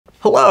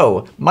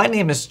Hello, my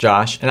name is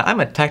Josh and I'm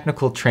a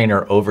technical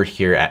trainer over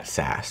here at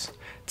SAS.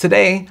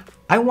 Today,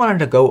 I wanted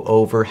to go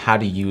over how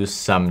to use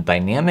some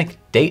dynamic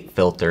date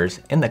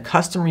filters in the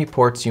custom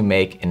reports you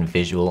make in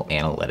Visual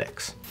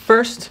Analytics.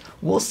 First,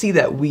 we'll see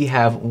that we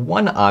have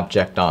one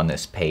object on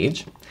this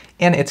page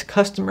and it's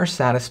customer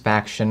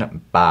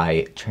satisfaction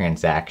by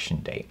transaction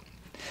date.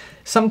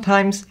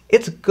 Sometimes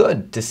it's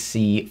good to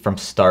see from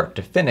start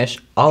to finish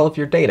all of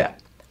your data.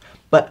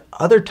 But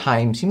other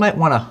times you might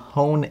want to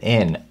hone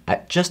in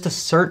at just a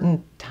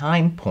certain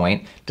time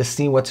point to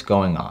see what's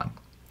going on.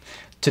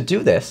 To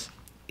do this,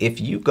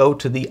 if you go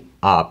to the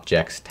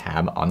Objects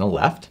tab on the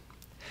left,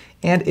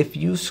 and if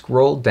you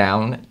scroll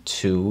down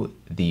to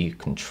the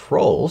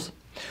Controls,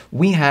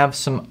 we have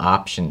some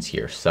options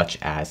here, such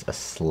as a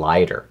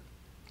slider.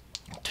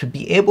 To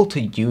be able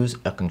to use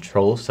a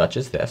control such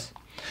as this,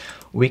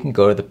 we can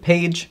go to the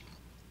page,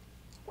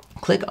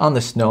 click on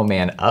the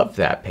snowman of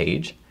that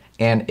page,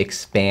 and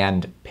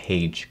expand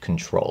page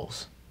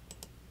controls.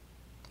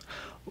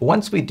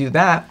 Once we do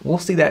that, we'll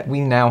see that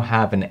we now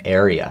have an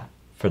area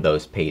for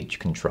those page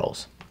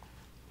controls.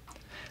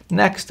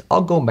 Next,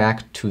 I'll go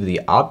back to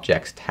the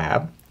Objects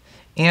tab,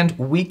 and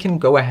we can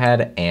go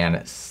ahead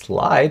and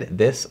slide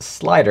this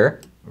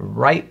slider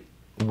right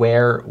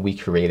where we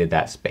created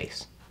that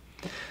space.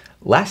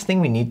 Last thing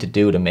we need to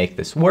do to make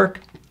this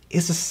work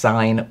is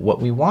assign what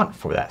we want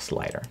for that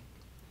slider.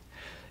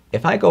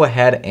 If I go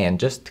ahead and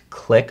just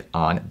click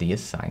on the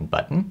Assign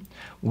button,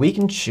 we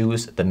can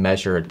choose the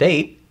measure a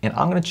date, and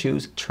I'm going to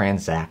choose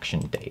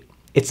transaction date.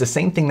 It's the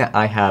same thing that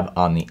I have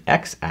on the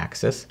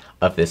x-axis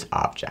of this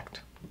object.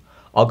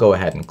 I'll go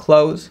ahead and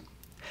close,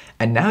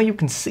 and now you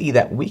can see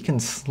that we can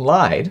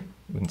slide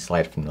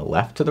from the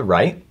left to the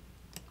right,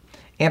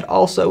 and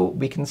also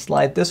we can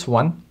slide this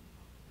one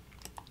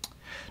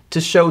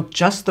to show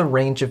just the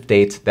range of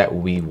dates that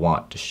we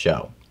want to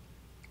show.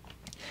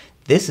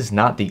 This is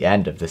not the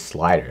end of this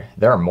slider.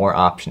 There are more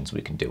options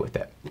we can do with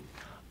it.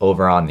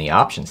 Over on the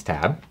Options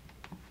tab,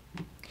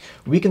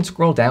 we can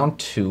scroll down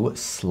to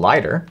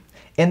Slider,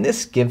 and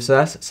this gives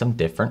us some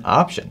different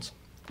options.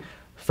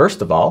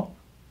 First of all,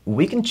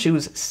 we can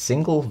choose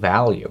single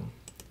value.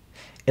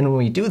 And when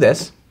we do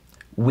this,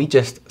 we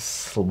just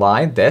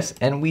slide this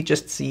and we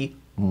just see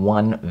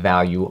one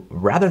value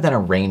rather than a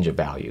range of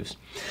values.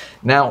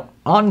 Now,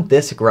 on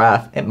this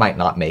graph, it might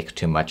not make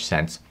too much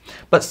sense,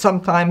 but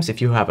sometimes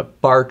if you have a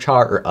bar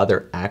chart or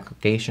other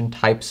aggregation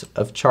types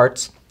of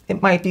charts,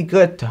 it might be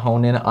good to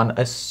hone in on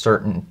a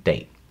certain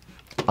date.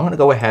 I'm going to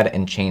go ahead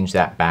and change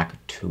that back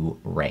to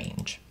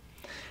range.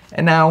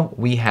 And now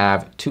we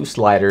have two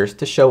sliders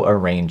to show a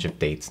range of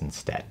dates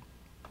instead.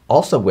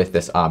 Also with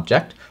this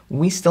object,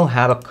 we still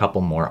have a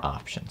couple more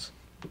options.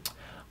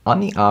 On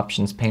the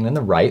options pane on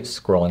the right,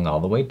 scrolling all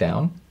the way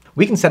down,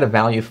 we can set a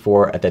value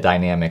for the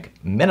dynamic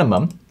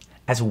minimum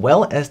as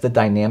well as the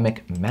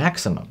dynamic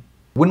maximum.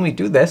 When we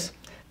do this,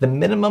 the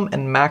minimum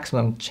and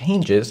maximum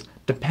changes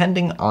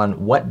depending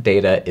on what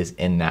data is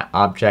in that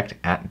object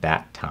at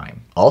that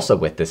time. Also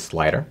with this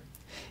slider,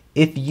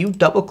 if you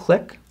double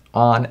click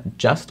on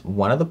just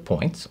one of the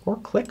points or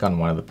click on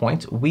one of the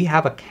points, we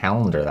have a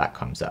calendar that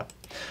comes up.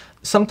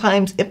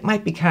 Sometimes it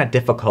might be kind of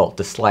difficult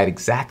to slide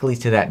exactly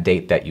to that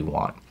date that you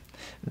want.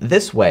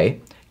 This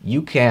way,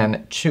 you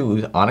can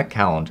choose on a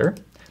calendar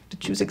to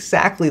choose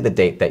exactly the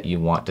date that you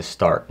want to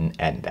start and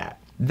end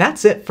at.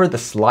 That's it for the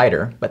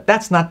slider, but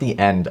that's not the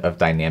end of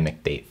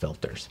dynamic date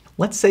filters.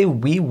 Let's say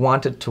we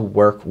wanted to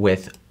work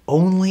with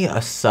only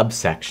a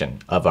subsection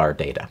of our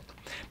data.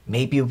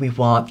 Maybe we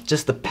want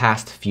just the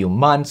past few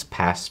months,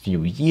 past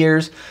few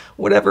years,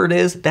 whatever it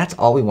is, that's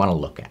all we want to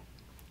look at.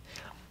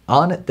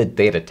 On the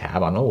Data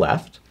tab on the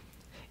left,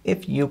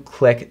 if you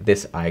click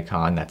this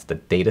icon, that's the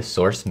Data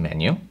Source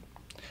menu,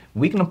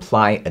 we can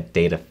apply a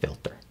data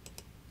filter.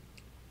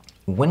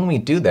 When we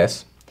do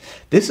this,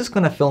 this is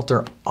going to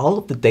filter all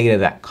of the data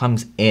that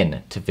comes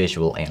in to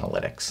Visual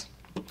Analytics.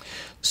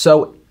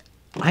 So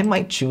I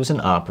might choose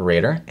an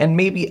operator, and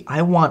maybe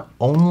I want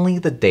only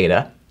the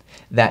data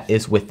that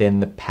is within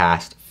the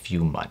past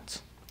few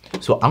months.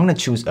 So I'm going to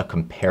choose a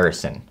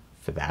comparison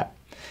for that,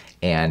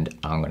 and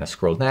I'm going to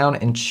scroll down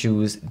and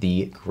choose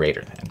the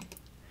greater than.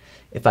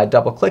 If I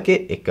double click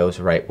it, it goes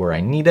right where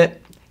I need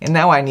it. And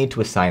now I need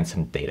to assign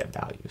some data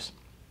values.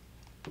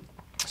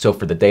 So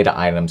for the data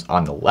items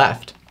on the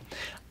left,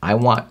 I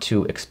want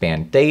to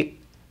expand date,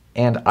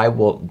 and I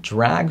will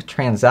drag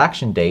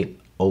transaction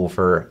date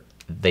over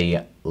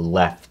the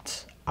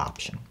left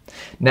option.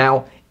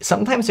 Now,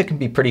 sometimes it can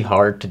be pretty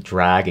hard to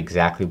drag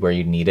exactly where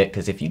you need it,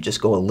 because if you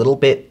just go a little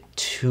bit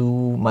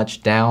too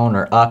much down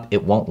or up,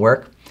 it won't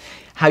work.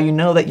 How you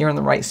know that you're in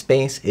the right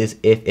space is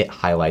if it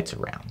highlights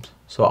around.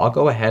 So I'll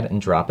go ahead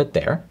and drop it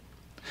there.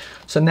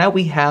 So now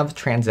we have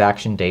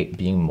transaction date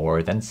being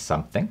more than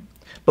something,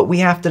 but we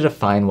have to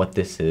define what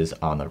this is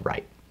on the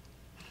right.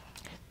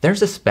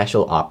 There's a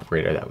special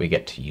operator that we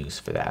get to use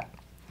for that.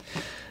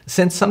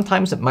 Since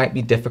sometimes it might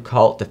be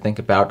difficult to think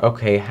about,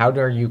 okay, how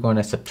are you going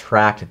to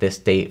subtract this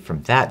date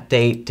from that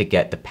date to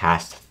get the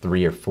past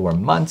 3 or 4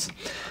 months?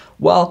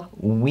 Well,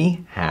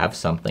 we have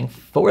something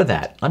for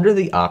that. Under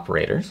the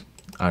operators,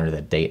 under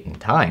the date and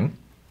time,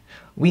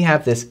 we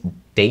have this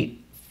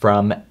date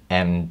from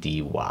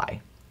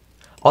MDY.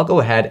 I'll go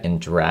ahead and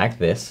drag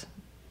this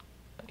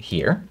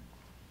here.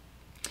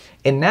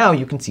 And now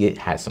you can see it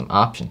has some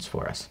options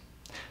for us.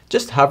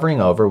 Just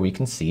hovering over, we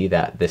can see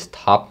that this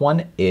top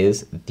one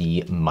is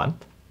the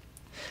month.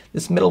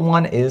 This middle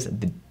one is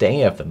the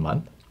day of the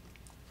month.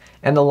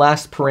 And the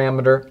last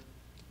parameter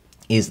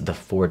is the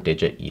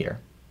 4-digit year.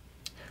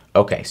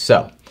 Okay,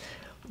 so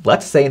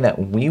let's say that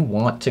we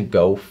want to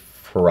go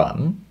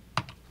from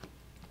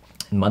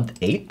month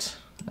 8,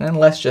 and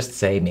let's just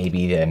say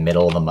maybe the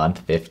middle of the month,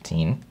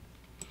 15.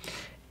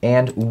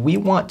 And we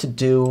want to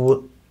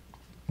do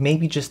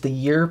maybe just the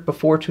year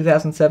before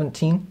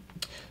 2017.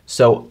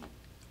 So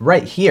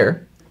right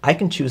here, I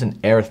can choose an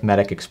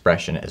arithmetic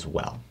expression as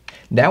well.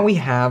 Now we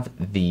have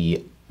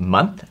the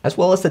month as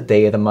well as the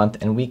day of the month,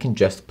 and we can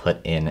just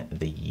put in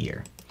the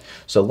year.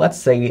 So let's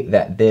say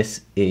that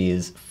this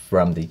is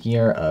from the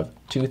year of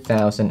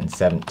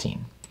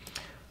 2017.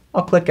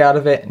 I'll click out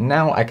of it.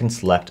 Now I can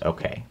select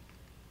OK.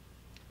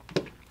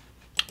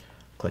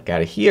 Click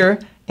out of here,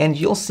 and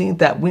you'll see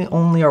that we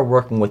only are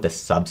working with a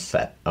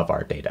subset of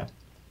our data.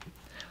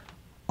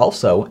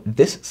 Also,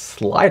 this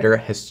slider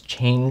has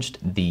changed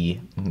the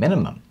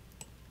minimum,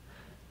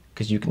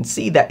 because you can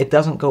see that it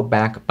doesn't go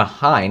back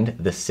behind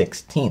the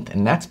 16th,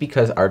 and that's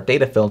because our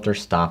data filter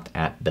stopped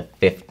at the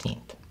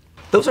 15th.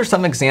 Those are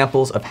some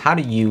examples of how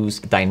to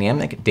use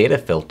dynamic data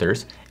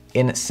filters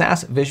in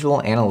SAS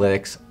Visual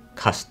Analytics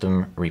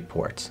custom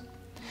reports.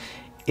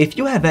 If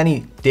you have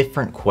any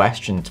different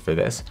questions for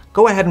this,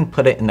 go ahead and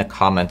put it in the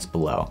comments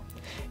below.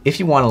 If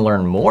you want to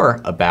learn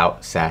more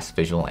about SAS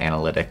Visual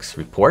Analytics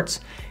reports,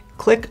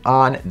 click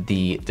on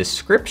the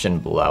description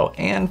below.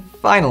 And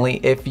finally,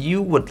 if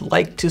you would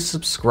like to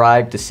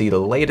subscribe to see the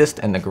latest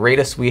and the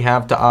greatest we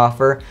have to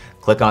offer,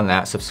 click on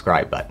that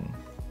subscribe button.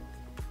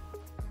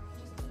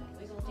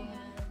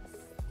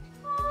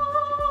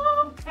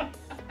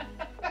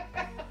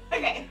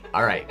 Okay.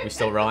 All right, we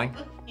still rolling?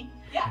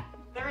 Yeah,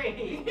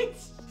 3,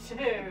 2.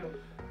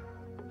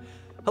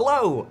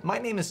 Hello, my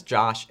name is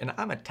Josh, and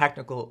I'm a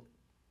technical...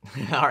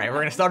 All right, we're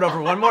gonna start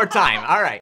over one more time. All right.